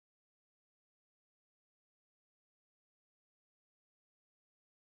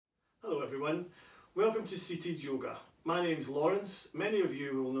Hello everyone, welcome to Seated Yoga. My name's Laurence. Many of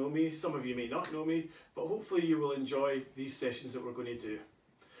you will know me, some of you may not know me, but hopefully you will enjoy these sessions that we're going to do.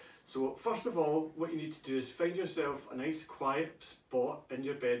 So first of all, what you need to do is find yourself a nice quiet spot in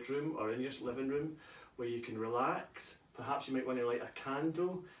your bedroom or in your living room where you can relax. Perhaps you might want to light a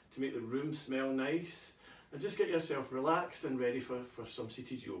candle to make the room smell nice, and just get yourself relaxed and ready for some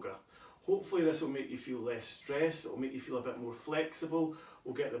seated yoga. Hopefully this will make you feel less stressed, it will make you feel a bit more flexible,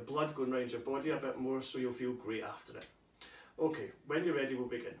 will get the blood going around your body a bit more, so you'll feel great after it. Okay, when you're ready we'll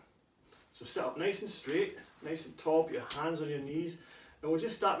begin. So sit up nice and straight, nice and tall, put your hands on your knees, and we'll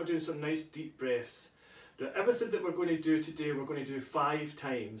just start by doing some nice deep breaths. Now everything that we're going to do today we're going to do 5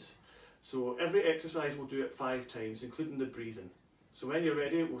 times. So every exercise we'll do it 5 times, including the breathing. So when you're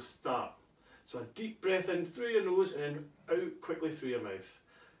ready we'll start. So a deep breath in through your nose and then out quickly through your mouth.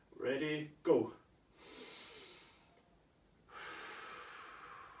 Ready, go.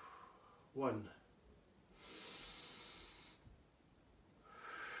 1,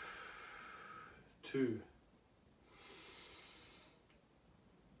 2,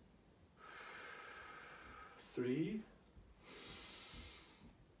 3,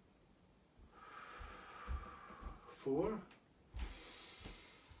 4,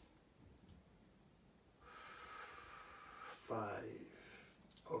 5.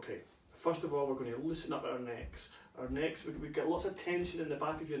 Okay, first of all we're going to loosen up our necks. Our necks, we've got lots of tension in the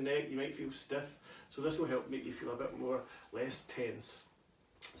back of your neck, you might feel stiff, so this will help make you feel a bit less tense.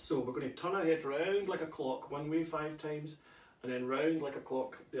 So we're going to turn our head round like a clock one way 5 times, and then round like a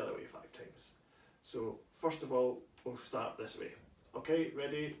clock the other way 5 times. So first of all, we'll start this way. Okay,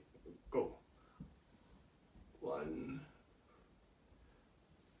 ready, go. 1,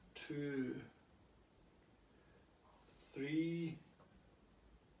 2, 3,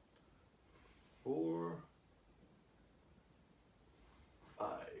 4, 5.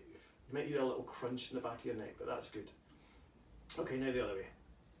 You might hear a little crunch in the back of your neck, but that's good. Okay, now the other way.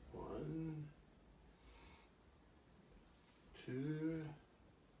 1, 2,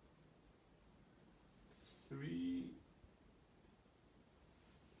 3,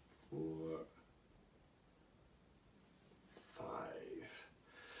 4, 5.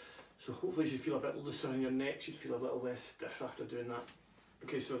 So hopefully you feel a bit looser in your neck, you'd feel a little less stiff after doing that.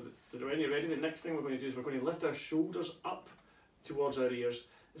 Okay, so when you're ready, the next thing we're going to do is we're going to lift our shoulders up towards our ears,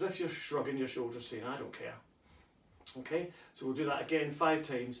 as if you're shrugging your shoulders saying, I don't care. Okay, so we'll do that again 5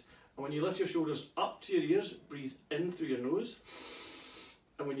 times. And when you lift your shoulders up to your ears, breathe in through your nose.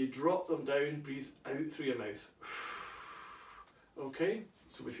 And when you drop them down, breathe out through your mouth. Okay,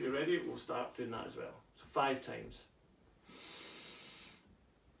 so if you're ready, we'll start doing that as well. So 5 times.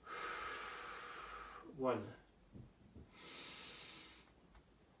 1,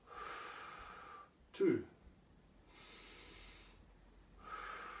 2,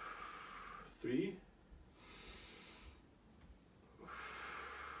 3,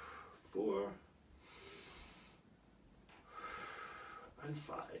 4, and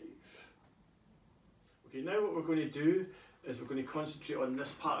 5. Okay, now what we're going to do is we're going to concentrate on this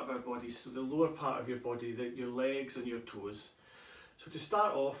part of our body, so the lower part of your body, your legs and your toes. So to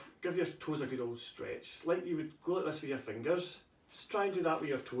start off, give your toes a good old stretch, like you would go like this with your fingers. Just try and do that with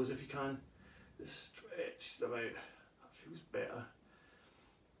your toes if you can. Just stretch them out, that feels better.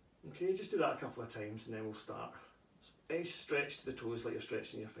 Okay, just do that a couple of times and then we'll start. So nice stretch to the toes like you're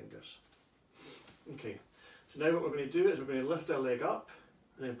stretching your fingers. Okay, so now what we're going to do is we're going to lift our leg up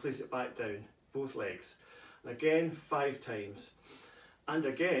and then place it back down, both legs. And again 5 times. And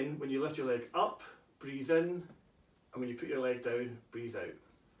again, when you lift your leg up, breathe in, and when you put your leg down, breathe out.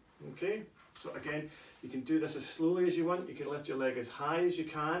 Okay, so again, you can do this as slowly as you want, you can lift your leg as high as you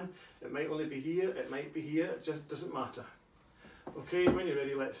can. It might only be here, it might be here, it just doesn't matter. Okay, when you're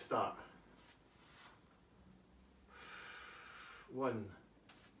ready, let's start. 1,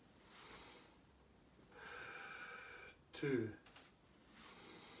 2,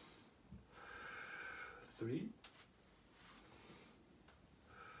 3,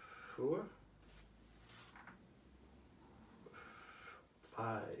 4,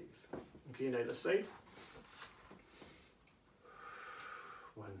 5. Okay, now this side.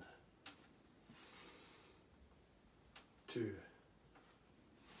 1, 2,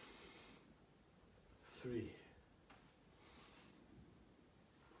 3,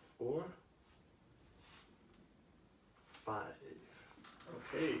 4, 5.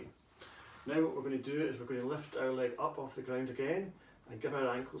 Okay, now what we're going to do is we're going to lift our leg up off the ground again and give our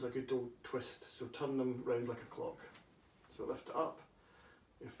ankles a good old twist, so turn them round like a clock. So lift it up,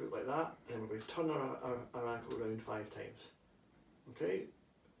 your foot like that, and we're going to turn our ankle around 5 times. Okay,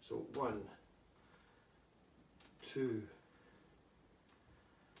 so 1, 2,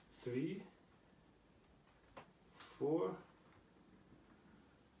 3, 4,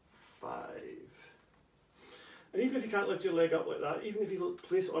 5. And even if you can't lift your leg up like that, even if you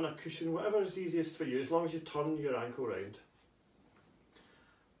place it on a cushion, whatever is easiest for you, as long as you turn your ankle round.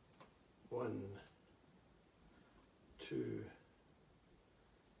 1, 2,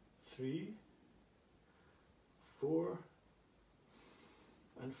 3, 4,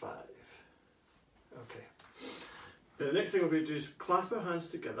 and 5. Okay. Now the next thing we're going to do is clasp our hands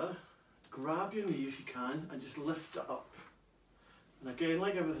together, grab your knee if you can, and just lift it up. And again,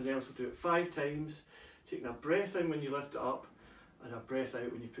 like everything else, we'll do it 5 times, taking a breath in when you lift it up, and a breath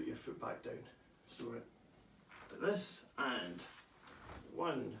out when you put your foot back down. So we're like this, and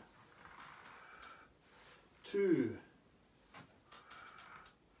 1, 2,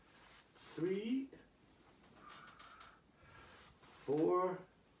 3, 4,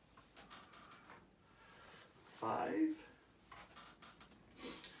 5,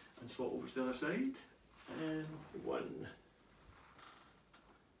 and swap over to the other side, and 1,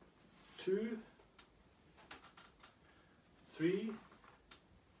 2, 3,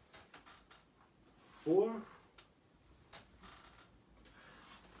 4,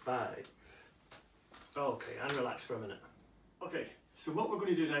 5. Okay, and relax for a minute. Okay, so what we're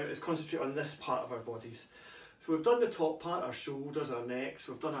going to do now is concentrate on this part of our bodies. So we've done the top part, our shoulders, our necks,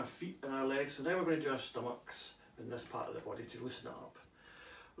 we've done our feet and our legs, so now we're going to do our stomachs and this part of the body to loosen it up.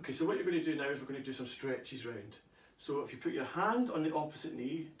 Okay, so what you're going to do now is we're going to do some stretches round. So if you put your hand on the opposite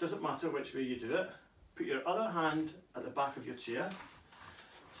knee, doesn't matter which way you do it, put your other hand at the back of your chair,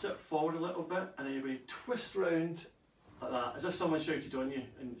 sit forward a little bit, and then you're going to twist round like that, as if someone shouted on you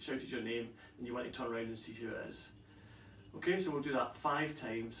and shouted your name and you want to turn around and see who it is. Okay, so we'll do that 5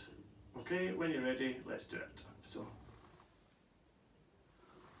 times. Okay, when you're ready, let's do it. So,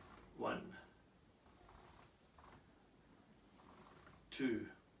 1, 2,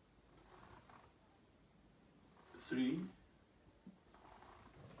 3,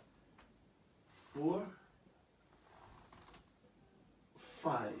 4,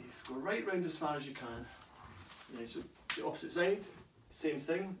 5. Go right round as far as you can. Yeah, so the opposite side, same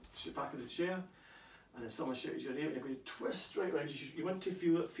thing, just the back of the chair, and then someone shouts your name, you're going to twist right round. You want to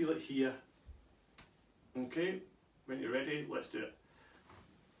feel it here. Okay, when you're ready, let's do it.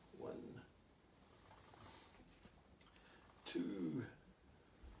 1, 2,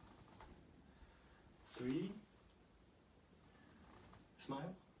 3,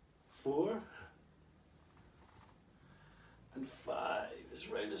 smile, 4, and 5. As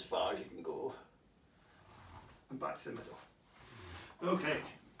round as far as you can go. And back to the middle. Okay,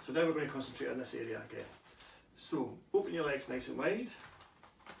 so now we're going to concentrate on this area again. So open your legs nice and wide,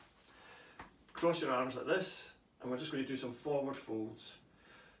 cross your arms like this, and we're just going to do some forward folds.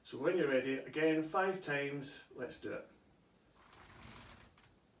 So when you're ready, again 5 times, let's do it.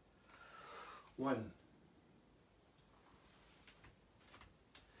 1,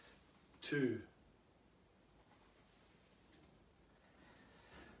 2,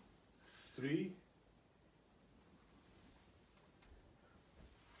 3,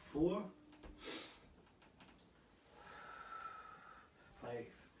 4, 5.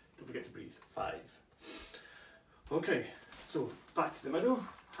 Don't forget to breathe. 5. Okay, so back to the middle,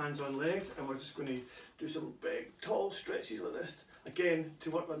 hands on legs, and we're just going to do some big, tall stretches like this, again,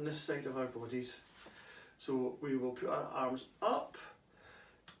 to work on this side of our bodies. So we will put our arms up,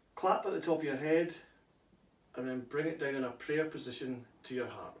 clap at the top of your head, and then bring it down in a prayer position to your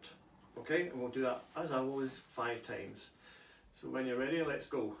heart. Okay, and we'll do that, as always, 5 times. So when you're ready, let's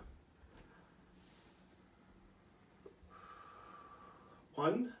go.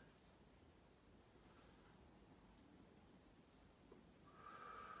 1,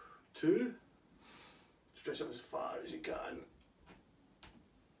 2, stretch up as far as you can.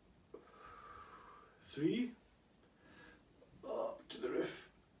 3, up to the roof.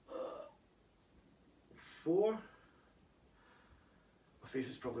 4, my face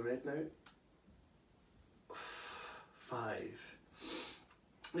is probably red now. 5.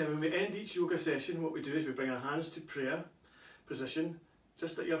 Now when we end each yoga session, what we do is we bring our hands to prayer position,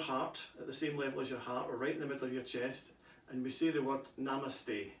 just at your heart, at the same level as your heart, or right in the middle of your chest, and we say the word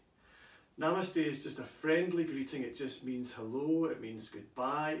Namaste. Namaste is just a friendly greeting. It just means hello, it means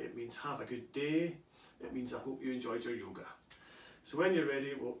goodbye, it means have a good day, it means I hope you enjoyed your yoga. So when you're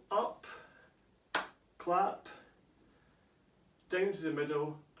ready, we'll up, clap, down to the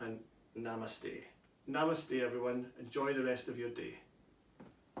middle, and Namaste. Namaste everyone, enjoy the rest of your day.